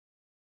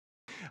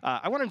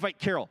I want to invite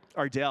Carol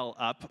Ardell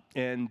up,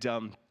 and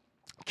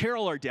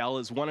Carol Ardell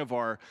is one of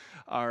our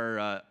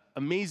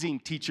amazing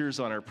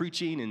teachers on our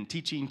preaching and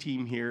teaching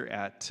team here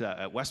at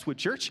Westwood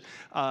Church,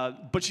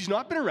 but she's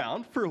not been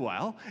around for a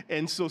while,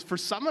 and so for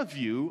some of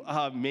you,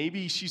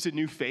 maybe she's a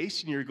new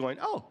face, and you're going,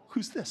 oh,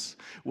 who's this?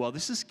 Well,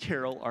 this is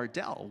Carol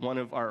Ardell, one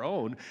of our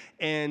own,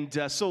 and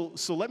so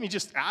let me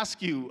just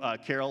ask you,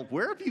 Carol,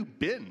 where have you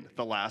been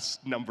the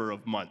last number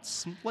of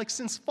months, like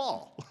since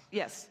fall?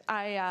 Yes,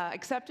 I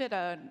accepted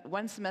a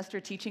one-semester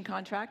teaching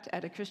contract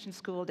at a Christian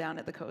school down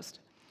at the coast.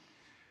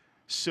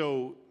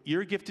 So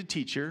you're a gifted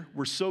teacher.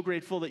 We're so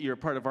grateful that you're a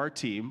part of our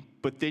team,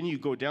 but then you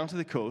go down to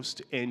the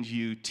coast and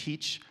you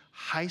teach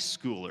high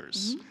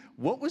schoolers. Mm-hmm.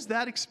 What was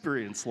that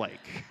experience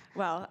like?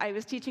 Well, I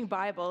was teaching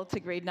Bible to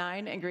grade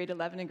 9 and grade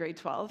 11 and grade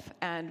 12,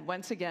 and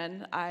once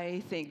again,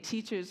 I think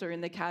teachers are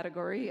in the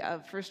category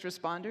of first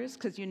responders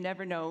because you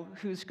never know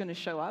who's going to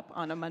show up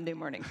on a Monday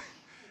morning.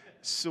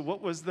 So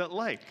what was that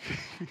like?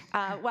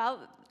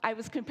 Well, I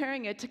was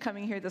comparing it to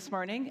coming here this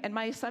morning, and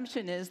my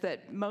assumption is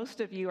that most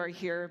of you are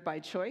here by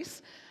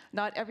choice.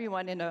 Not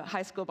everyone in a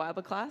high school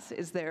Bible class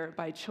is there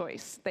by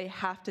choice. They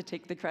have to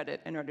take the credit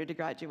in order to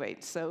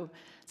graduate, so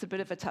it's a bit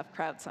of a tough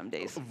crowd some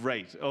days.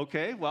 Right,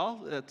 okay,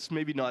 well, it's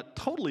maybe not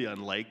totally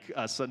unlike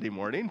Sunday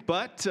morning,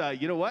 but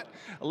you know what?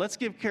 Let's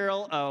give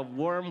Carol a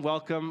warm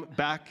welcome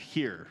back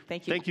here.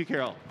 Thank you. Thank you,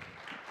 Carol.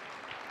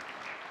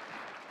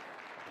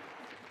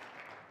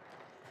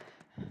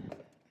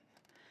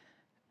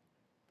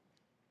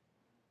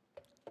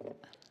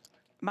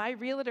 My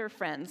realtor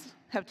friends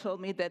have told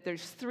me that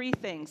there's 3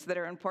 things that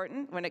are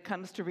important when it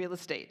comes to real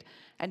estate.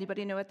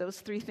 Anybody know what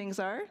those 3 things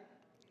are?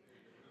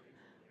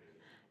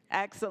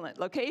 Excellent.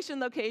 Location,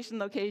 location,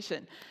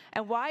 location.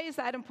 And why is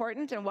that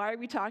important, and why are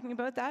we talking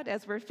about that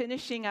as we're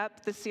finishing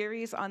up the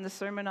series on the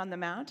Sermon on the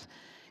Mount?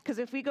 Because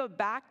if we go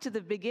back to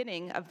the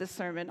beginning of the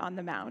Sermon on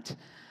the Mount,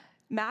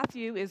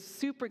 Matthew is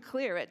super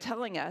clear at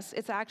telling us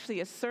it's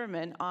actually a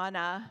sermon on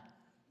a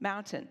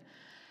mountain.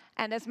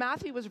 And as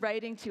Matthew was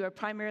writing to a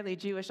primarily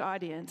Jewish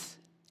audience,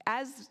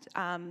 as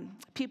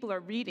people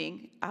are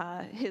reading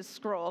his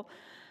scroll,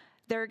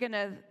 they're going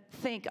to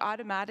think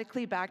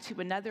automatically back to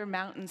another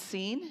mountain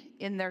scene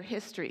in their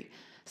history.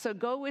 So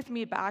go with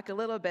me back a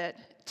little bit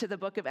to the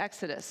book of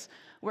Exodus,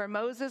 where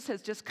Moses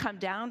has just come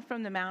down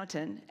from the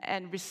mountain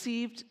and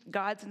received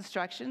God's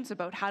instructions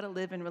about how to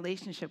live in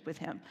relationship with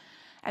him.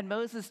 And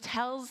Moses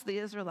tells the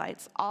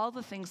Israelites all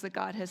the things that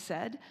God has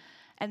said.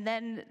 And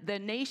then the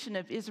nation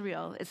of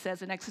Israel, it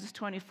says in Exodus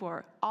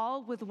 24,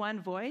 all with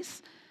one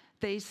voice,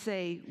 they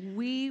say,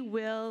 we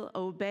will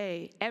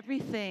obey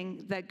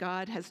everything that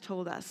God has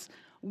told us.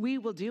 We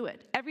will do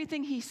it.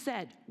 Everything he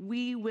said,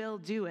 we will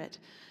do it.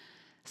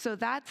 So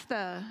that's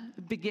the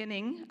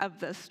beginning of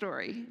the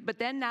story. But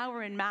then now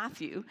we're in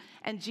Matthew,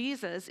 and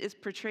Jesus is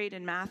portrayed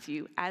in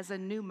Matthew as a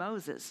new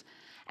Moses.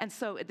 And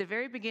so at the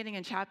very beginning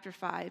in chapter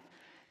 5,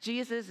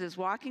 Jesus is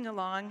walking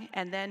along,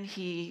 and then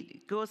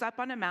he goes up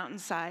on a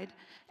mountainside,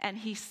 and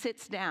he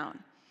sits down.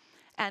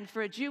 And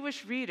for a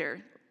Jewish reader,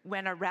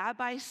 when a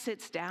rabbi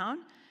sits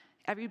down,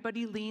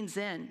 everybody leans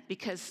in,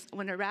 because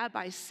when a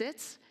rabbi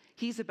sits,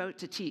 he's about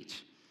to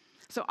teach.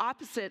 So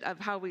opposite of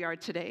how we are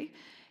today,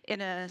 in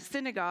a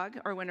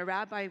synagogue, or when a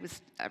rabbi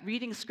was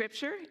reading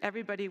scripture,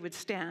 everybody would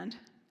stand,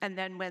 and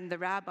then when the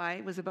rabbi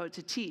was about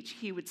to teach,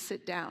 he would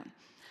sit down.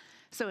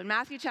 So in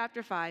Matthew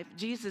chapter 5,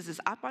 Jesus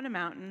is up on a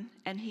mountain,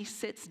 and he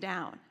sits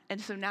down.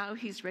 And so now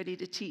he's ready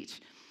to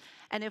teach.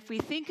 And if we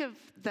think of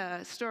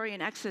the story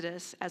in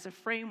Exodus as a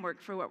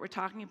framework for what we're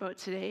talking about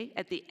today,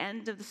 at the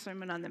end of the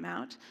Sermon on the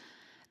Mount,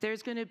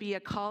 there's going to be a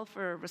call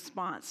for a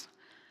response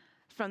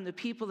from the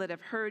people that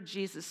have heard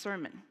Jesus'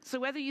 sermon. So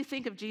whether you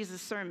think of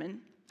Jesus'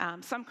 sermon,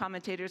 some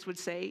commentators would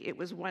say it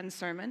was one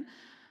sermon.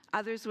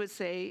 Others would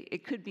say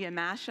it could be a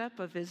mashup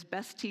of his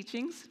best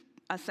teachings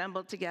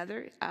assembled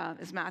together,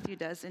 as Matthew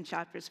does in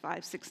chapters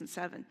 5, 6, and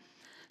 7.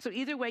 So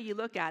either way you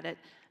look at it,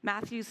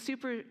 Matthew's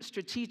super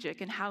strategic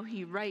in how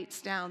he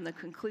writes down the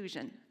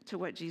conclusion to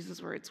what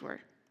Jesus' words were.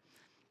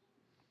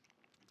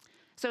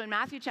 So in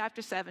Matthew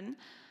chapter 7,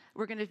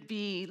 we're going to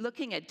be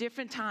looking at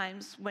different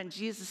times when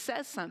Jesus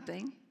says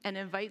something and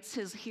invites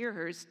his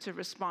hearers to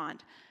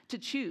respond, to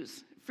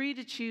choose, free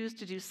to choose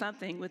to do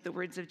something with the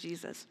words of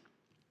Jesus.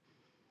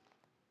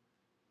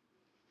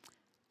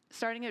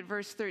 Starting at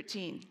verse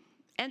 13.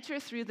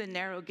 Enter through the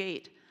narrow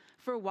gate,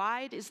 for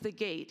wide is the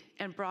gate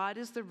and broad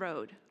is the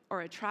road,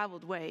 or a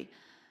traveled way,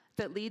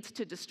 that leads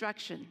to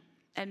destruction,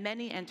 and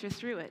many enter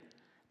through it.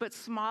 But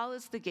small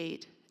is the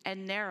gate,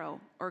 and narrow,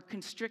 or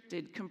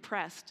constricted,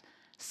 compressed,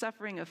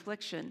 suffering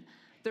affliction,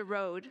 the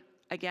road,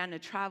 again a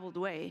traveled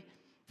way,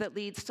 that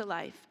leads to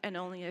life, and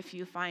only a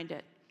few find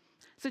it.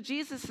 So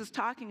Jesus is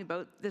talking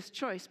about this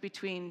choice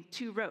between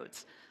 2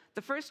 roads.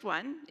 The first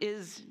one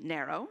is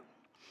narrow.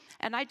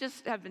 And I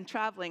just have been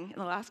traveling in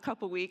the last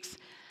couple weeks,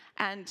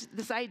 and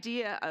this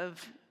idea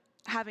of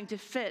having to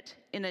fit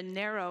in a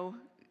narrow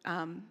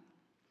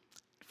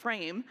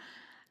frame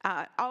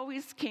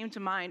always came to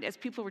mind as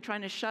people were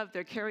trying to shove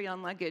their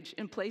carry-on luggage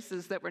in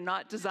places that were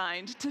not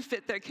designed to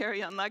fit their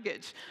carry-on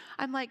luggage.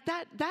 I'm like,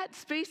 that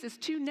space is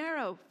too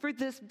narrow for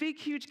this big,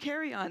 huge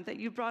carry-on that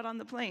you brought on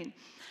the plane.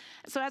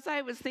 So as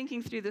I was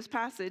thinking through this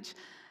passage,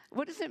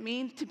 what does it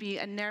mean to be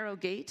a narrow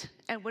gate,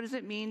 and what does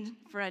it mean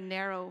for a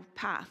narrow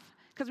path?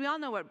 Because we all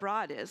know what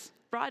broad is.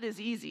 Broad is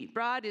easy.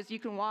 Broad is you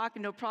can walk,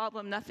 no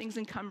problem, nothing's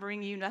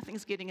encumbering you,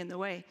 nothing's getting in the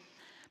way.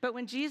 But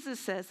when Jesus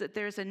says that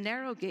there's a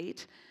narrow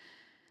gate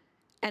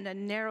and a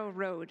narrow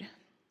road,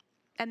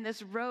 and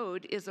this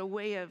road is a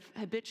way of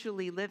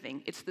habitually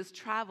living, it's this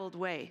traveled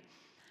way.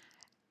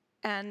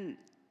 And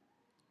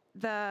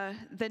the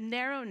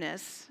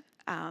narrowness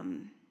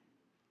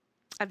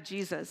of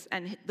Jesus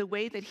and the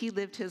way that he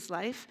lived his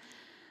life,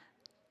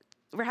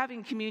 we're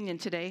having communion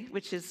today,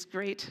 which is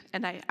great,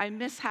 and I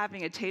miss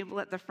having a table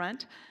at the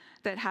front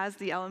that has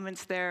the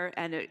elements there,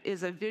 and it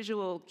is a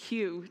visual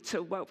cue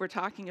to what we're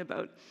talking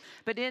about.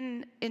 But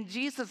in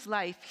Jesus'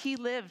 life, he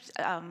lived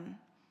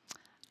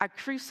a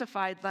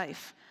crucified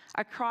life,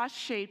 a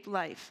cross-shaped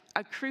life,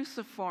 a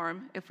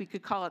cruciform, if we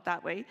could call it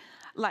that way,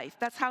 life.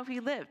 That's how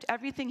he lived.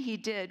 Everything he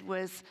did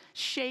was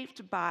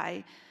shaped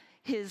by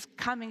his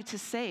coming to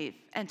save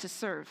and to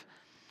serve.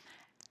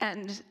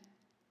 And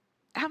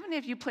how many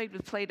of you played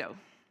with Play-Doh?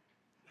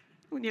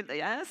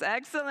 Yes,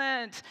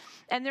 excellent.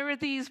 And there were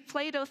these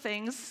Play-Doh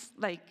things,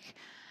 like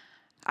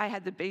I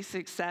had the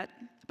basic set,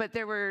 but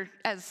there were,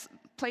 as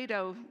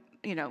Play-Doh,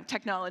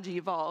 technology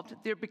evolved,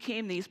 there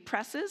became these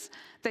presses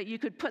that you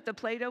could put the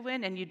Play-Doh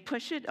in and you'd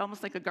push it,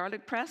 almost like a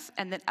garlic press,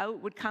 and then out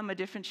would come a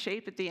different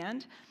shape at the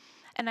end.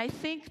 And I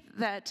think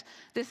that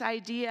this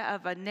idea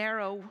of a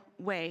narrow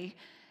way,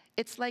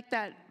 it's like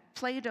that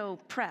Play-Doh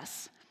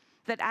press,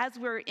 that as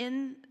we're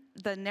in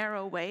the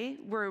narrow way,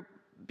 we're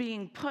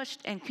being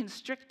pushed and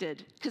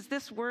constricted. Because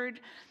this word,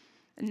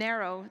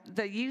 narrow,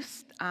 the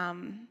use,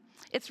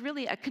 it's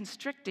really a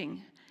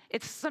constricting.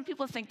 Some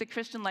people think the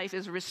Christian life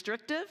is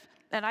restrictive,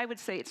 and I would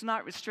say it's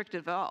not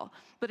restrictive at all,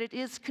 but it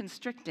is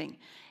constricting.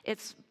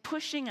 It's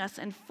pushing us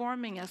and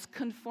forming us,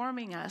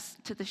 conforming us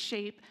to the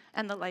shape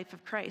and the life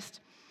of Christ.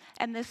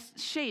 And this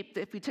shape,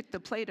 if we took the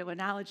Play-Doh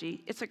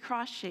analogy, it's a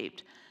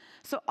cross-shaped.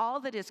 So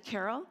all that is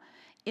Carol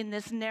in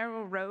this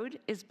narrow road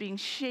is being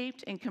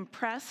shaped and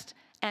compressed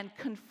and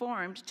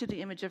conformed to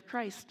the image of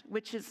Christ,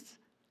 which is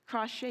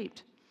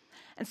cross-shaped.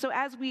 And so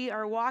as we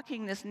are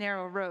walking this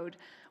narrow road,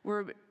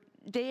 we're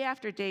day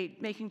after day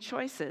making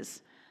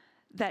choices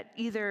that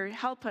either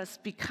help us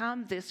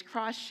become this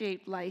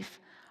cross-shaped life,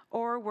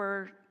 or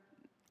we're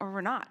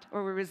not,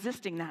 or we're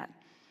resisting that.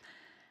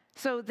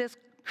 So this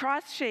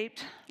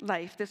cross-shaped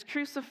life, this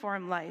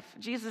cruciform life,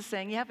 Jesus is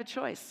saying you have a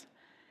choice.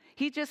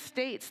 He just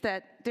states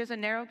that there's a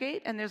narrow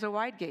gate and there's a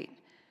wide gate.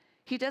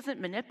 He doesn't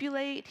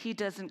manipulate, he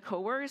doesn't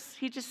coerce,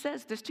 he just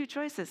says there's two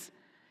choices.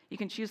 You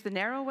can choose the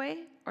narrow way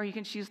or you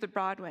can choose the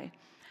broad way.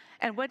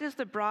 And what is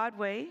the broad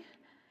way?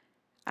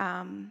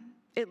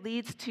 It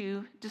leads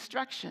to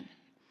destruction.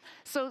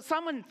 So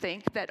some would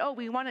think that,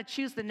 we want to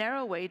choose the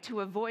narrow way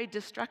to avoid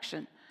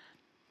destruction.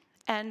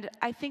 And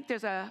I think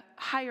there's a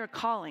higher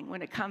calling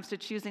when it comes to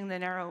choosing the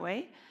narrow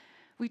way.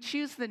 We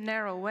choose the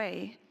narrow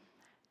way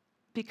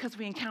because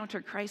we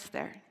encounter Christ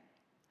there.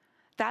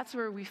 That's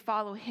where we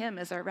follow him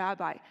as our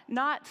rabbi,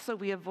 not so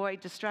we avoid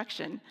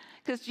destruction.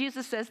 Because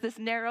Jesus says this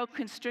narrow,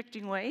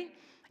 constricting way,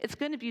 it's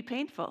going to be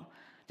painful.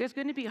 There's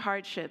going to be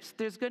hardships.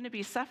 There's going to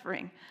be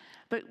suffering.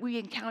 But we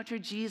encounter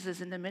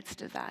Jesus in the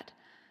midst of that.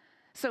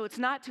 So it's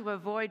not to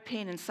avoid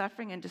pain and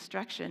suffering and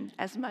destruction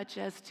as much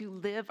as to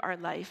live our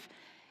life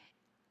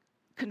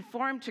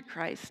conformed to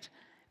Christ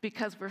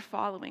because we're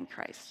following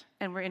Christ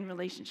and we're in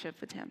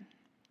relationship with him.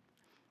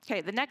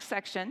 Okay, the next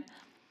section,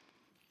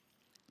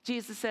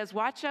 Jesus says,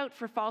 watch out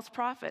for false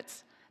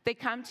prophets. They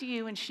come to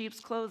you in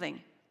sheep's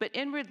clothing, but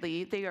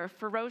inwardly they are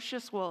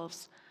ferocious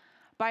wolves.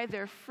 By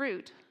their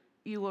fruit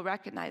you will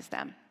recognize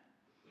them.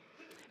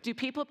 Do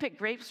people pick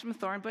grapes from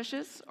thorn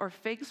bushes or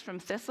figs from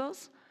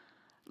thistles?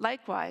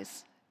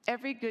 Likewise,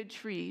 every good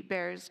tree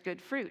bears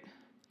good fruit,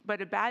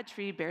 but a bad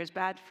tree bears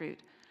bad fruit.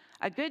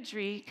 A good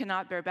tree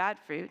cannot bear bad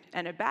fruit,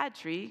 and a bad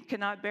tree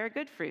cannot bear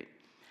good fruit.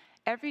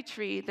 Every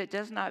tree that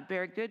does not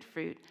bear good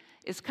fruit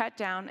is cut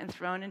down and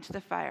thrown into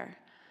the fire.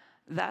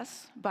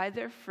 Thus, by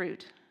their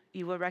fruit,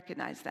 you will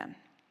recognize them.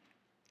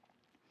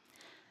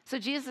 So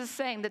Jesus is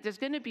saying that there's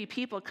going to be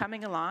people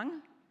coming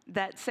along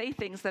that say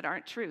things that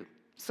aren't true.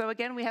 So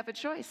again, we have a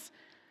choice.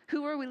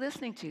 Who are we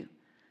listening to?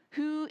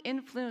 Who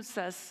influenced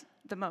us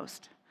the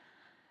most?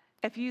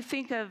 If you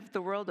think of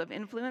the world of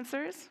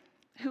influencers,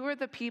 who are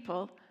the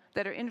people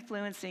that are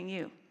influencing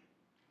you?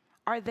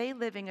 Are they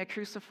living a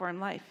cruciform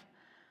life?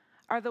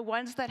 Are the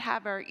ones that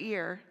have our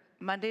ear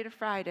Monday to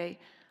Friday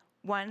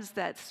ones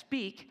that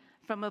speak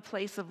from a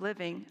place of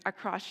living a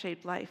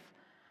cross-shaped life?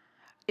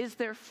 Is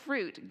their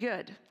fruit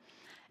good?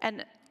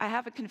 And I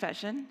have a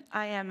confession.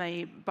 I am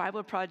a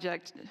Bible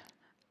Project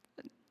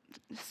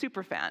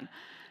super fan.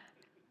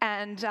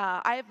 And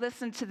I have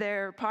listened to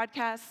their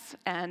podcasts,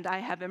 and I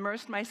have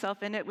immersed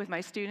myself in it with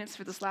my students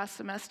for this last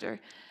semester.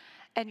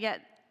 And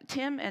yet,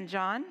 Tim and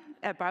John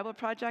at Bible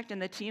Project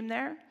and the team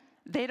there,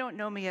 they don't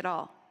know me at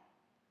all.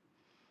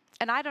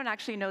 And I don't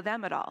actually know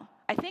them at all.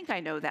 I think I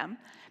know them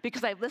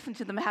because I've listened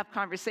to them have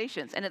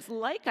conversations, and it's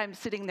like I'm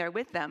sitting there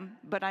with them,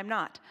 but I'm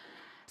not.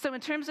 So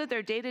in terms of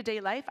their day-to-day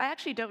life, I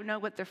actually don't know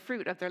what the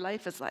fruit of their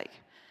life is like.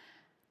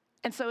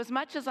 And so as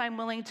much as I'm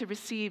willing to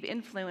receive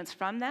influence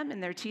from them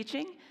in their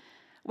teaching,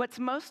 what's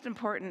most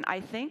important, I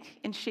think,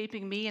 in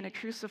shaping me in a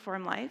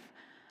cruciform life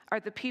are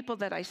the people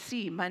that I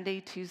see Monday,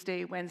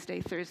 Tuesday,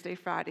 Wednesday, Thursday,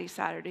 Friday,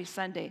 Saturday,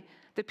 Sunday.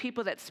 The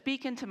people that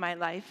speak into my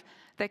life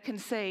that can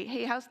say,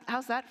 hey,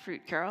 how's that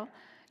fruit, Carol?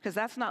 Because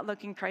that's not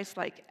looking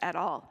Christ-like at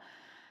all.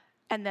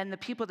 And then the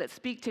people that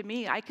speak to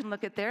me, I can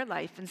look at their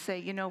life and say,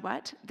 you know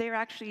what? They're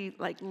actually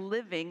like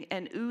living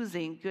and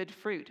oozing good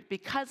fruit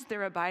because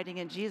they're abiding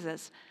in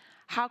Jesus.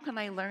 How can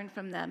I learn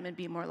from them and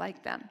be more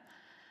like them?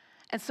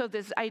 And so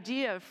this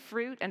idea of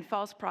fruit and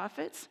false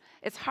prophets,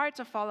 it's hard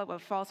to follow a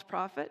false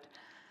prophet.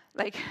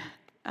 Like,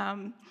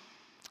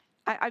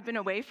 I've been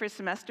away for a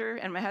semester,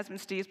 and my husband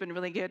Steve's been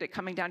really good at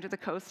coming down to the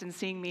coast and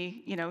seeing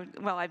me,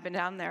 while I've been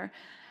down there.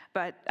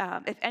 But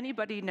if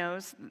anybody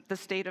knows the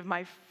state of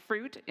my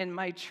fruit in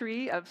my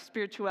tree of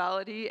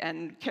spirituality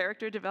and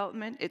character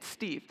development, it's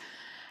Steve.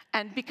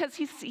 And because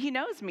he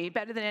knows me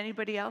better than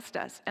anybody else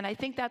does. And I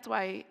think that's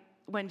why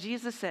when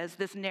Jesus says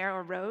this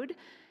narrow road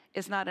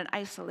is not an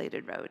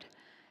isolated road.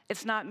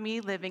 It's not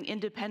me living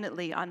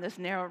independently on this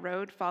narrow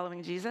road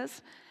following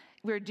Jesus.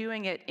 We're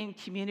doing it in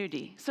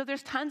community. So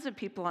there's tons of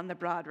people on the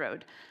broad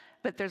road,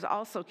 but there's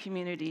also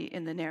community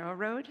in the narrow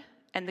road,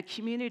 and the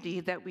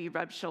community that we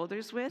rub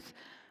shoulders with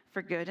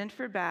for good and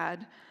for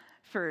bad,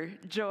 for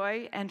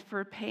joy and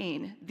for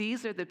pain.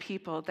 These are the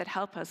people that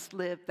help us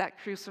live that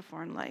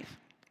cruciform life.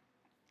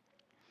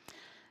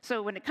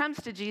 So when it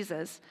comes to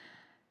Jesus,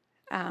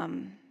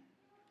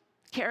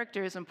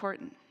 character is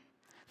important.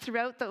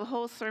 Throughout the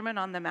whole Sermon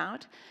on the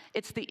Mount,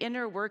 it's the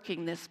inner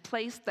working, this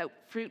place that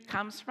fruit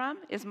comes from,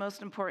 is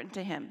most important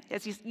to him.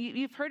 As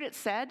you've heard it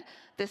said,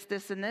 this,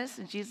 and this,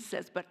 and Jesus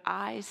says, but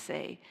I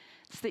say,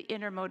 it's the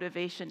inner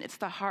motivation, it's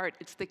the heart,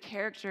 it's the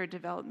character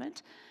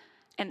development.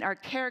 And our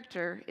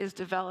character is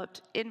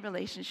developed in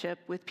relationship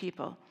with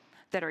people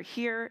that are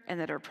here and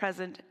that are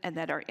present and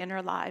that are in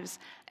our lives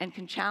and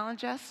can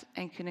challenge us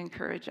and can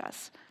encourage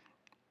us.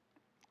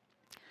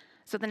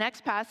 So the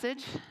next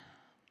passage,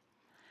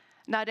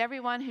 not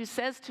everyone who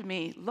says to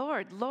me,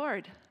 Lord,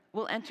 Lord,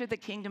 will enter the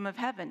kingdom of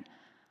heaven.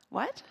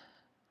 What?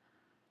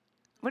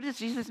 What does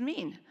Jesus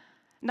mean?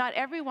 Not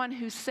everyone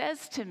who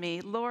says to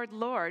me, Lord,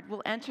 Lord,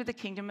 will enter the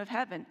kingdom of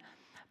heaven,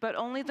 but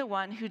only the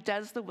one who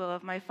does the will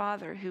of my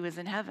Father who is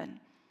in heaven.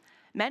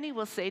 Many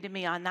will say to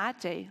me on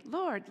that day,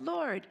 Lord,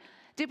 Lord,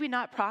 did we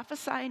not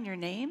prophesy in your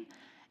name,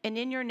 and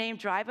in your name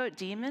drive out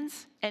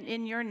demons, and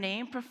in your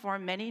name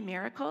perform many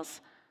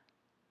miracles?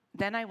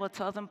 Then I will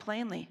tell them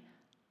plainly,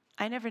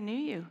 I never knew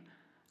you.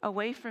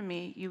 Away from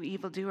me, you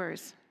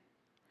evildoers.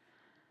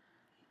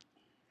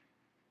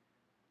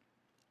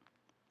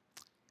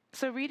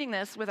 So reading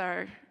this with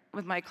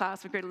my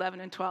class of grade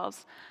 11 and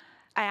 12s,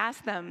 I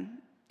asked them,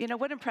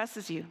 what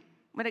impresses you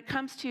when it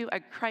comes to a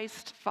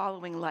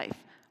Christ-following life?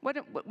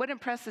 What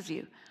impresses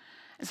you?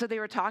 And so they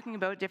were talking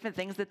about different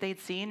things that they'd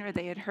seen or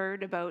they had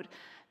heard about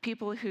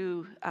people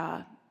who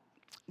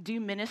do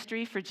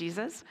ministry for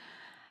Jesus.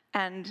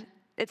 And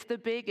it's the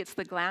big, it's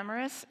the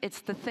glamorous, it's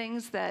the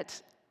things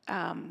that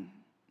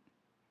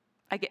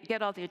I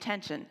get all the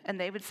attention. And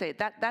they would say,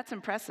 that's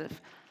impressive.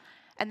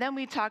 And then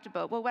we talked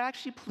about, what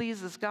actually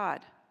pleases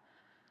God?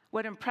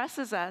 What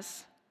impresses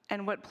us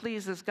and what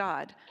pleases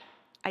God,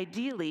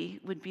 ideally,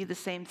 would be the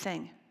same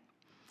thing.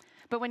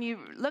 But when you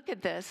look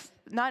at this,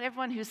 not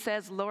everyone who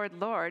says, Lord,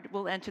 Lord,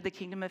 will enter the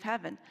kingdom of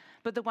heaven,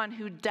 but the one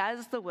who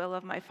does the will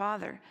of my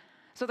Father.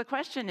 So the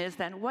question is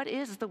then, what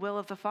is the will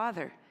of the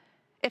Father?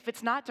 If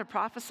it's not to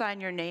prophesy in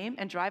your name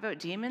and drive out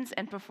demons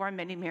and perform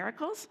many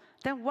miracles,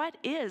 then what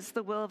is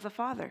the will of the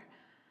Father?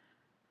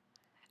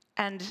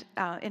 And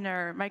in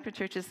our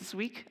microchurches this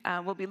week,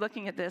 we'll be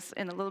looking at this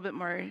in a little bit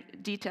more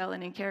detail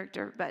and in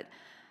character, but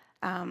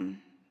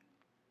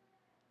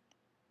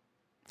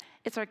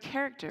it's our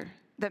character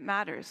that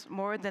matters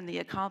more than the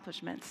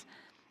accomplishments,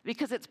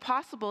 because it's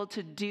possible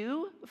to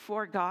do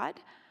for God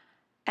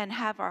and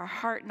have our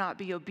heart not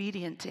be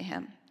obedient to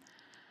him.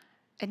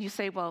 And you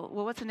say, well,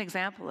 what's an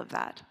example of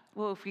that?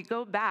 Well, if we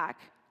go back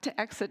to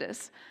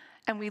Exodus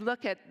and we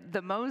look at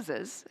the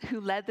Moses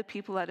who led the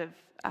people out of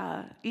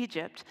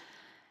Egypt,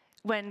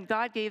 when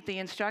God gave the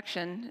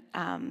instruction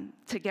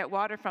to get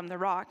water from the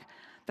rock,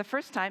 the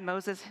first time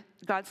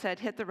God said,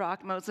 hit the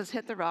rock, Moses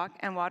hit the rock,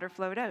 and water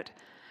flowed out.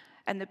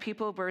 And the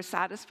people were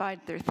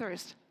satisfied their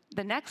thirst.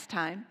 The next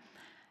time,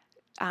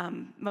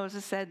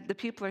 Moses said, the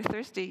people are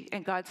thirsty,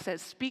 and God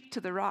says, speak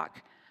to the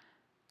rock.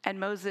 And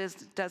Moses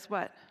does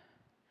what?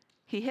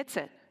 He hits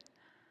it.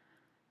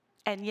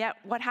 And yet,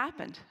 what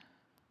happened?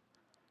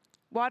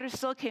 Water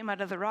still came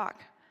out of the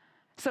rock.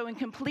 So in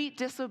complete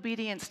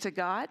disobedience to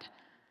God,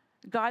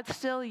 God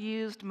still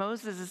used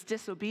Moses'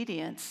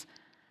 disobedience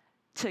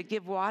to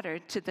give water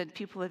to the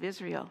people of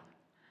Israel.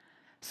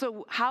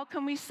 So how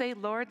can we say,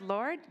 Lord,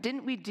 Lord?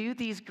 Didn't we do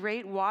these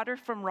great water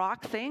from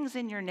rock things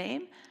in your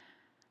name?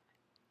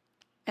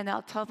 And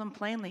I'll tell them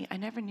plainly, I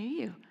never knew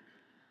you.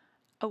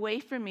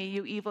 Away from me,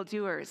 you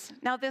evildoers.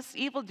 Now, this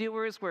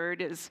evildoers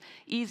word is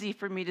easy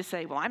for me to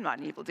say, well, I'm not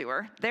an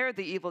evildoer. They're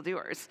the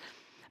evildoers.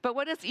 But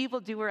what does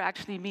evildoer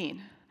actually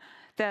mean?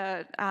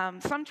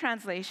 Some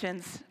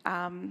translations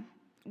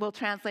will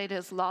translate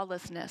as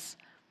lawlessness,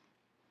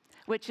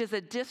 which is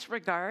a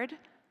disregard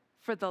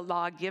for the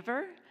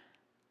lawgiver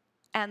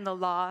and the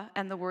law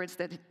and the words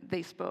that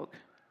they spoke.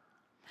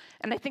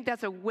 And I think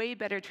that's a way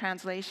better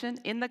translation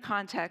in the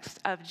context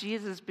of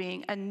Jesus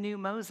being a new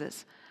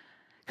Moses.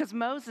 Because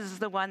Moses is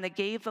the one that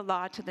gave the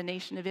law to the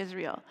nation of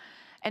Israel.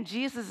 And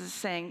Jesus is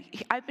saying,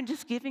 I've been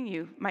just giving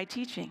you my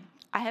teaching.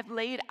 I have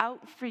laid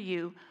out for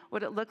you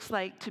what it looks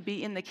like to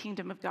be in the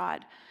kingdom of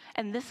God.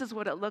 And this is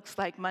what it looks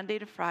like Monday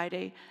to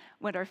Friday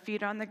when our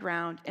feet are on the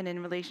ground and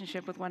in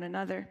relationship with one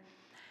another.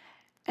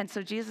 And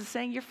so Jesus is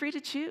saying, you're free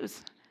to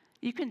choose.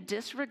 You can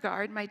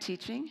disregard my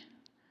teaching,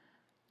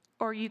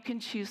 or you can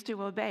choose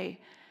to obey.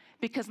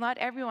 Because not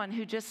everyone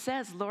who just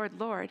says, Lord,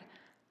 Lord,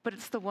 but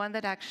it's the one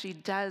that actually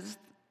does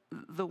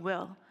the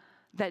will,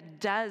 that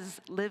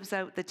lives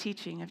out the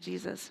teaching of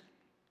Jesus.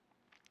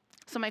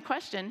 So my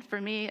question for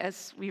me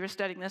as we were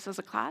studying this as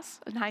a class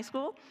in high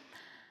school,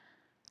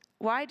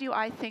 why do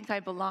I think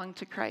I belong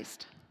to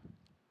Christ?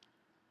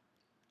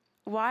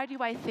 Why do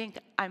I think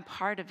I'm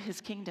part of his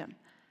kingdom?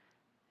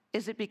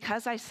 Is it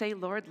because I say,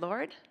 Lord,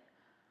 Lord?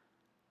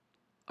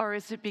 Or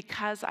is it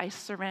because I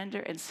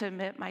surrender and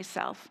submit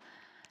myself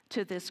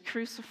to this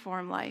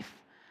cruciform life?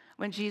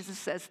 When Jesus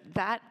says,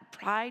 that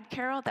pride,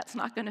 Carol, that's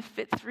not going to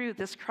fit through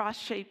this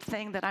cross-shaped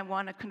thing that I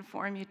want to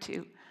conform you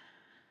to.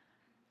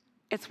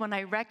 It's when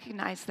I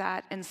recognize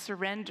that and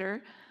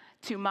surrender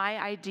to my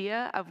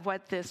idea of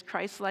what this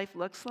Christ life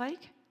looks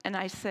like, and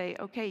I say,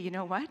 okay, you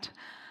know what?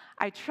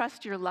 I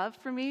trust your love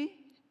for me,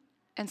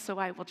 and so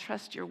I will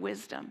trust your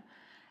wisdom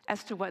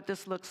as to what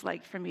this looks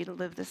like for me to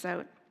live this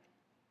out.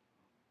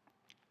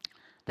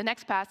 The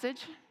next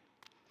passage,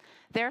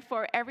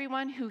 therefore,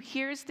 everyone who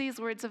hears these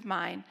words of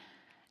mine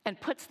and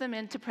puts them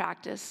into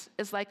practice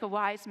is like a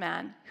wise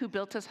man who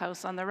built his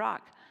house on the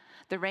rock.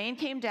 The rain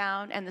came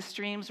down and the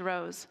streams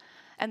rose,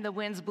 and the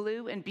winds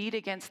blew and beat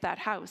against that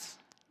house.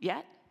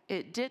 Yet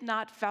it did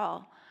not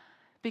fall,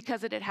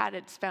 because it had had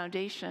its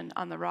foundation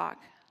on the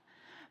rock.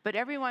 But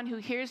everyone who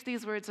hears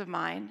these words of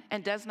mine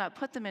and does not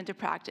put them into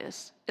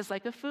practice is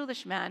like a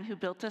foolish man who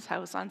built his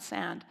house on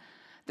sand.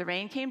 The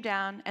rain came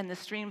down and the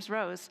streams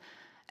rose,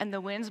 and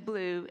the winds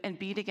blew and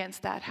beat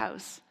against that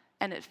house,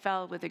 and it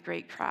fell with a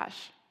great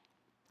crash.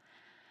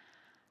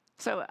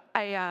 So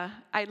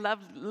I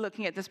loved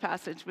looking at this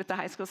passage with the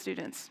high school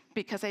students,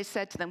 because I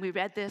said to them, we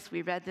read this.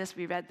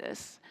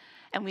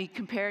 And we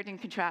compared and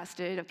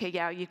contrasted. Okay,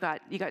 yeah, you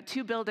got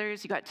two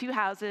builders, you got two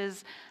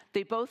houses.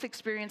 They both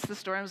experienced the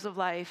storms of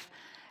life.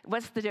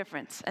 What's the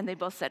difference? And they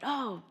both said,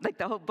 oh, like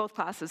both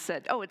classes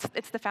said, oh,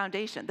 it's the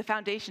foundation. The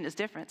foundation is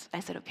different. I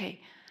said,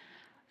 okay,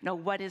 no,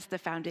 what is the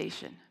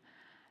foundation?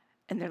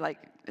 And they're like,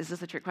 is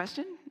this a trick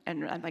question?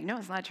 And I'm like, no,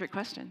 it's not a trick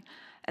question.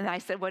 And I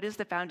said, what is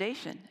the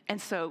foundation? And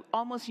so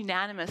almost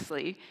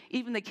unanimously,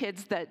 even the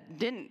kids that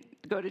didn't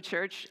go to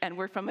church and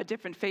were from a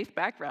different faith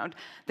background,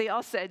 they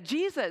all said,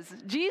 Jesus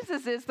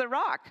is the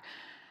rock.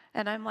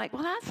 And I'm like,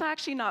 well, that's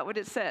actually not what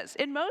it says.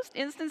 In most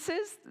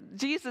instances,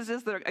 Jesus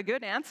is a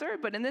good answer,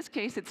 but in this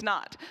case, it's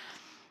not.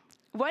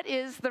 What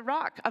is the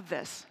rock of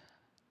this?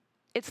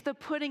 It's the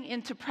putting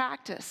into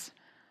practice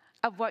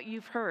of what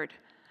you've heard.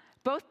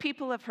 Both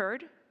people have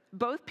heard.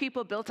 Both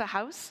people built a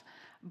house.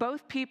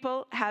 Both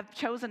people have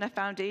chosen a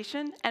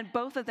foundation, and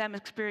both of them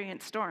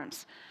experienced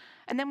storms.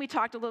 And then we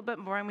talked a little bit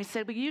more, and we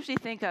said we usually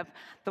think of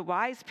the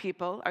wise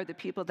people are the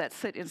people that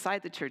sit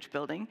inside the church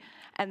building,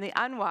 and the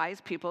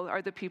unwise people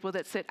are the people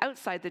that sit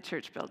outside the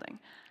church building.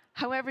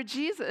 However,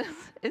 Jesus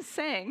is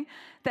saying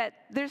that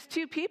there's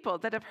two people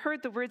that have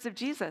heard the words of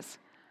Jesus.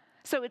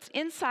 So it's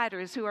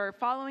insiders who are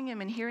following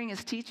him and hearing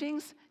his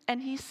teachings,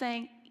 and he's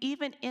saying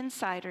even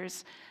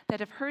insiders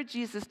that have heard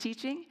Jesus'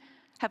 teaching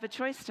have a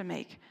choice to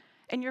make,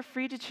 and you're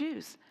free to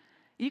choose.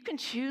 You can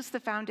choose the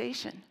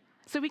foundation.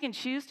 So we can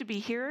choose to be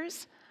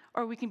hearers,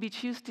 or we can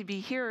choose to be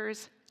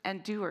hearers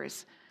and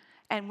doers.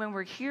 And when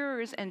we're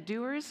hearers and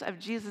doers of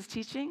Jesus'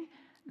 teaching,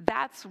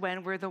 that's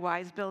when we're the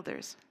wise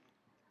builders.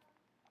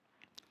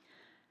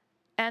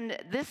 And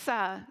this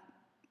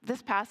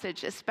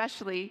passage,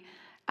 especially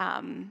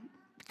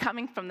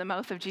coming from the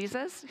mouth of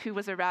Jesus, who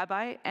was a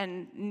rabbi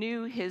and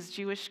knew his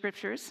Jewish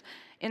scriptures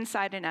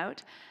inside and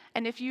out.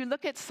 And if you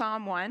look at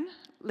Psalm 1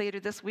 later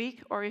this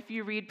week, or if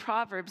you read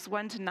Proverbs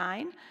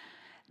 1-9,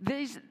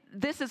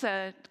 this is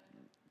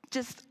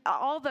just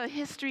all the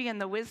history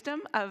and the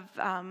wisdom of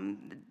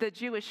the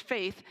Jewish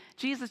faith.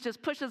 Jesus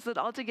just pushes it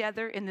all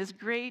together in this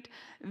great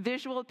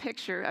visual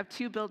picture of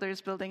two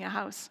builders building a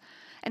house.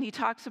 And he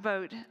talks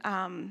about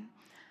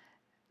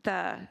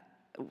the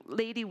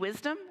lady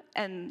wisdom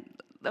and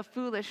the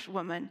foolish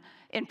woman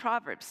in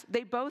Proverbs.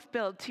 They both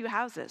build two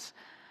houses.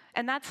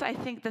 And that's, I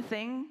think, the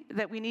thing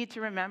that we need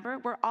to remember.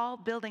 We're all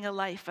building a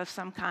life of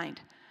some kind.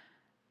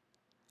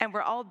 And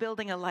we're all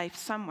building a life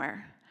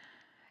somewhere.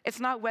 It's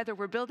not whether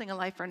we're building a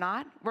life or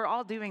not. We're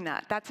all doing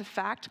that. That's a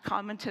fact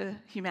common to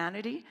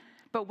humanity.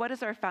 But what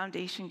is our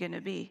foundation going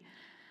to be?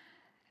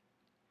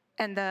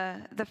 And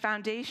the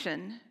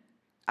foundation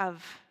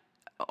of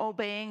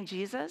obeying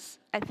Jesus,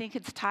 I think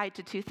it's tied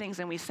to two things,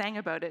 and we sang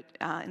about it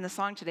in the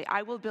song today.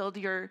 I will build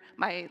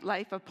my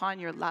life upon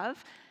your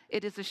love.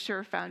 It is a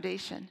sure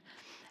foundation.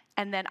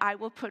 And then I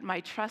will put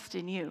my trust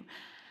in you.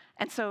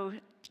 And so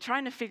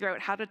trying to figure out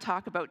how to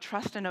talk about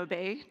trust and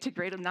obey to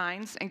grade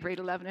 9s and grade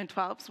 11 and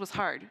 12s was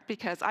hard,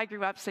 because I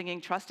grew up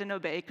singing trust and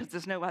obey because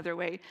there's no other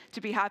way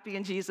to be happy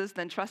in Jesus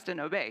than trust and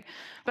obey.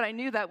 But I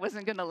knew that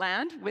wasn't going to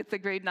land with the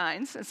grade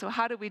 9s, and so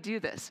how do we do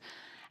this?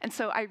 And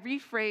so I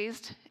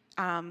rephrased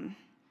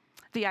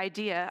the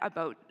idea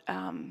about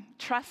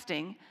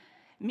trusting,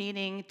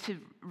 meaning to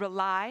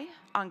rely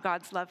on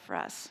God's love for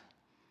us.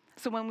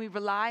 So when we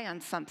rely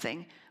on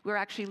something, we're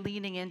actually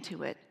leaning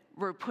into it.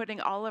 We're putting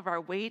all of our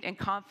weight and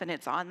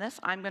confidence on this.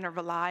 I'm going to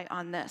rely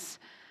on this.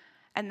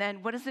 And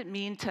then what does it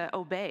mean to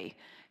obey?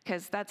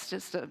 Because that's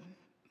just a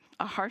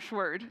harsh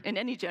word in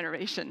any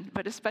generation,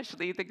 but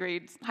especially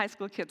the high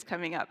school kids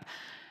coming up.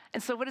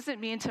 And so what does it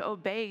mean to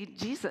obey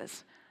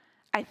Jesus?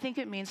 I think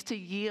it means to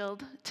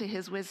yield to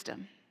his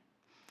wisdom.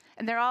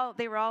 And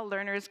they were all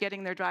learners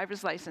getting their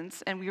driver's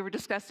license, and we were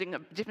discussing a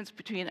difference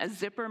between a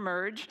zipper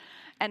merge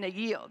and a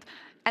yield.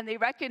 And they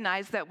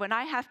recognized that when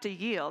I have to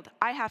yield,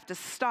 I have to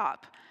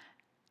stop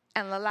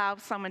and allow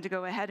someone to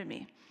go ahead of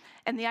me.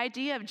 And the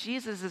idea of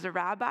Jesus as a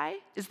rabbi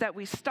is that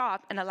we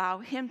stop and allow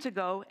him to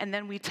go, and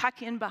then we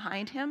tuck in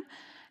behind him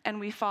and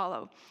we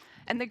follow.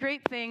 And the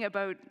great thing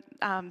about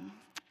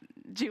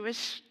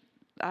Jewish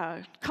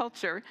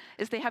culture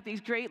is they have these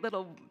great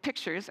little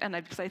pictures, and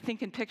because I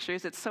think in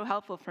pictures, it's so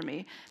helpful for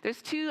me.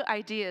 There's two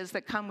ideas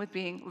that come with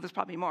being, well, there's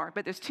probably more,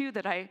 but there's two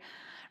that I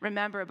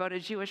remember about a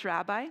Jewish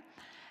rabbi.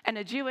 And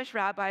a Jewish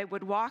rabbi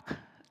would walk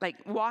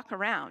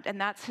around,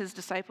 and that's his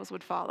disciples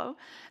would follow.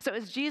 So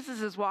as Jesus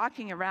is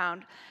walking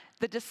around,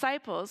 the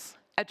disciples,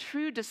 a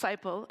true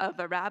disciple of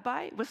a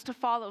rabbi, was to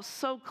follow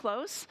so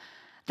close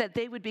that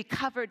they would be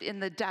covered in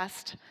the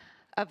dust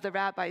of the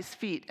rabbi's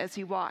feet as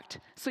he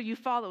walked. So you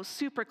follow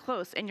super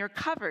close, and you're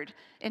covered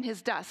in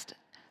his dust.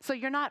 So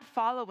you're not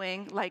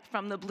following like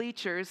from the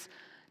bleachers,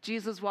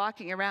 Jesus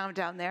walking around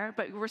down there,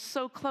 but we're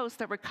so close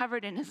that we're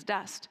covered in his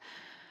dust.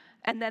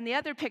 And then the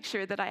other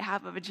picture that I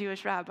have of a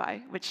Jewish rabbi,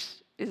 which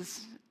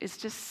is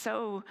just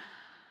so,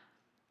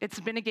 it's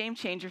been a game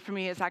changer for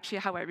me, is actually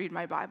how I read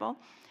my Bible,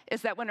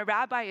 is that when a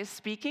rabbi is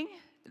speaking,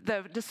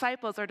 the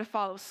disciples are to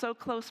follow so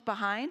close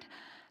behind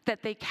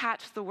that they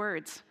catch the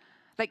words.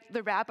 Like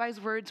the rabbi's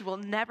words will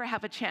never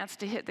have a chance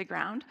to hit the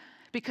ground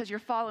because you're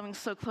following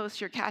so close,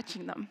 you're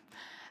catching them.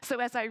 So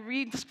as I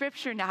read the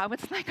scripture now,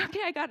 it's like,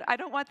 okay, I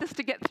don't want this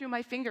to get through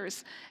my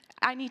fingers.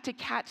 I need to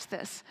catch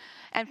this.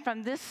 And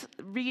from this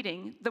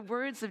reading, the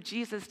words of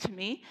Jesus to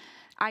me,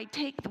 I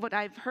take what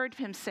I've heard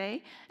him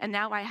say, and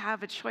now I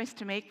have a choice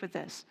to make with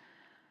this.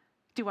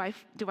 Do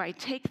I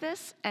take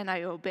this and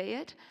I obey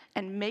it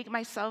and make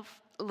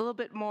myself a little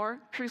bit more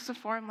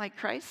cruciform like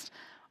Christ?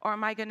 Or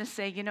am I going to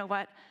say, you know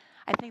what,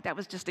 I think that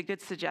was just a good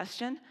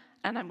suggestion,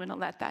 and I'm going to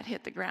let that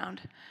hit the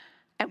ground.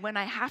 And when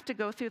I have to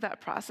go through that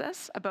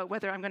process about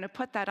whether I'm going to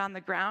put that on the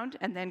ground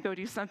and then go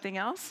do something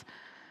else,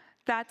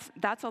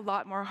 that's a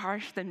lot more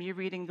harsh than me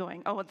reading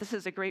going, oh, well, this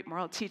is a great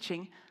moral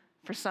teaching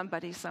for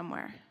somebody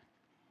somewhere.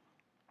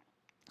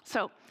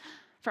 So,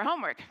 for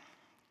homework,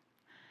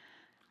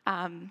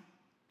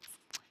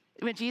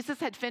 when Jesus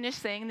had finished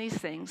saying these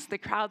things, the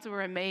crowds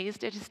were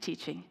amazed at his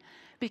teaching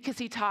because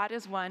he taught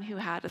as one who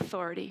had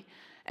authority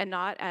and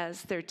not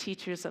as their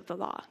teachers of the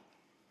law.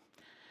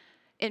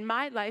 In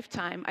my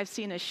lifetime, I've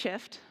seen a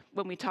shift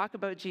when we talk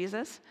about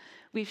Jesus.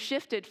 We've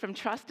shifted from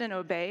trust and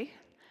obey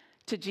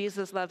to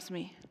Jesus loves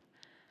me.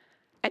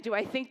 And do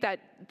I think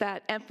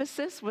that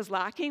emphasis was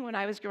lacking when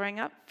I was growing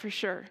up? For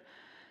sure.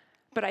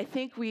 But I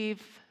think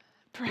we've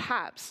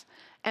perhaps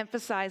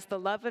emphasized the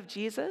love of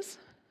Jesus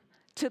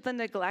to the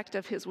neglect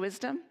of his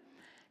wisdom,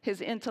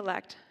 his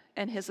intellect,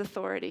 and his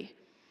authority.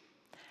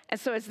 And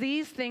so as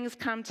these things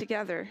come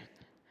together,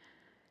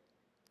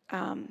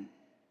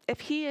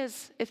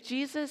 if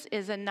Jesus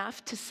is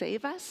enough to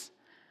save us,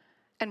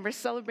 and we're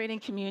celebrating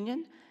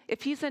communion,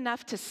 if he's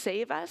enough to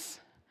save us,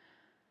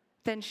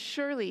 then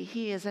surely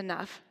he is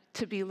enough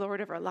to be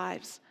Lord of our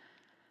lives.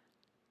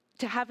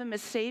 To have him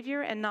as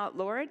Savior and not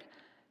Lord,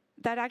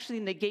 that actually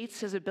negates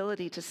his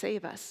ability to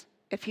save us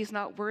if he's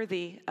not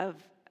worthy of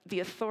the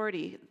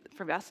authority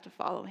for us to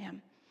follow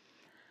him.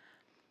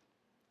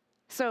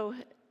 So,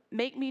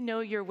 make me know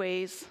your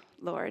ways,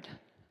 Lord.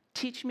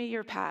 Teach me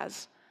your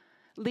paths.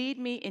 Lead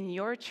me in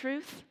your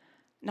truth,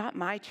 not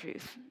my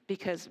truth,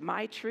 because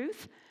my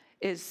truth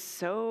is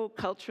so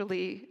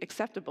culturally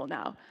acceptable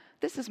now.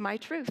 This is my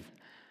truth.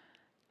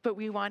 But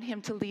we want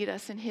him to lead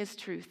us in his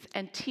truth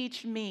and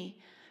teach me,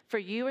 for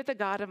you are the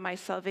God of my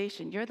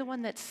salvation. You're the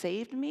one that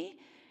saved me.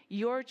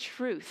 your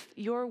truth,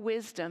 your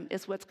wisdom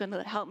is what's going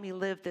to help me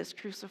live this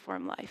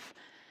cruciform life.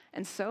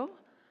 And so,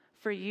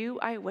 for you,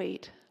 I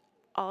wait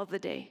all the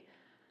day,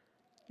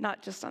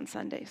 not just on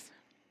Sundays.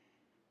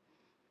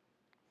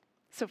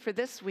 So for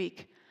this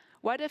week,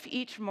 what if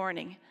each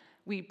morning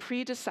we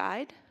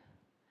pre-decide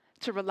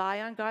to rely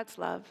on God's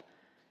love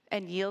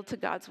and yield to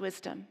God's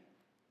wisdom?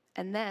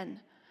 And then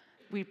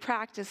we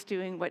practice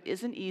doing what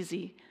isn't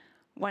easy,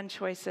 one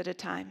choice at a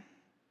time.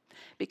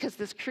 Because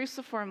this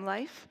cruciform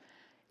life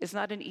is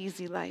not an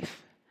easy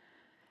life,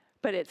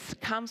 but it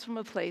comes from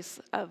a place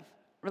of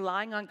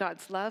relying on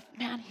God's love.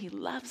 Man, he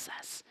loves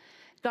us.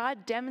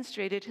 God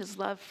demonstrated his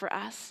love for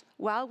us.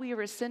 While we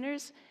were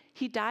sinners,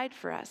 he died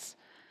for us.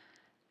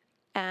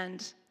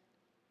 And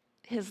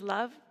his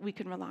love we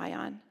can rely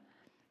on.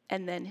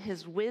 And then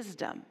his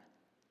wisdom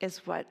is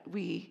what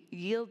we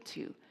yield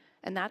to.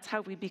 And that's how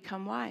we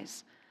become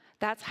wise.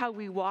 That's how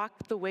we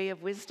walk the way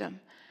of wisdom.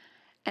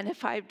 And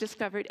if I've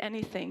discovered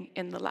anything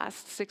in the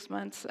last 6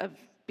 months of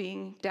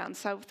being down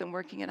south and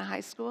working in a high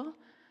school,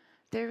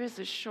 there is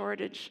a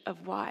shortage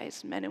of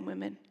wise men and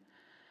women.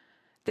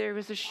 There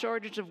is a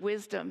shortage of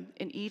wisdom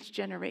in each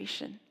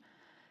generation.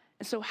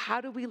 And so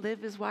how do we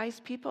live as wise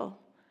people?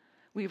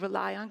 We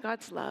rely on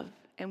God's love,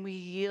 and we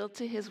yield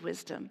to his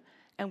wisdom,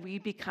 and we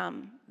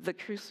become the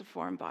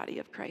cruciform body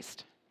of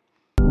Christ.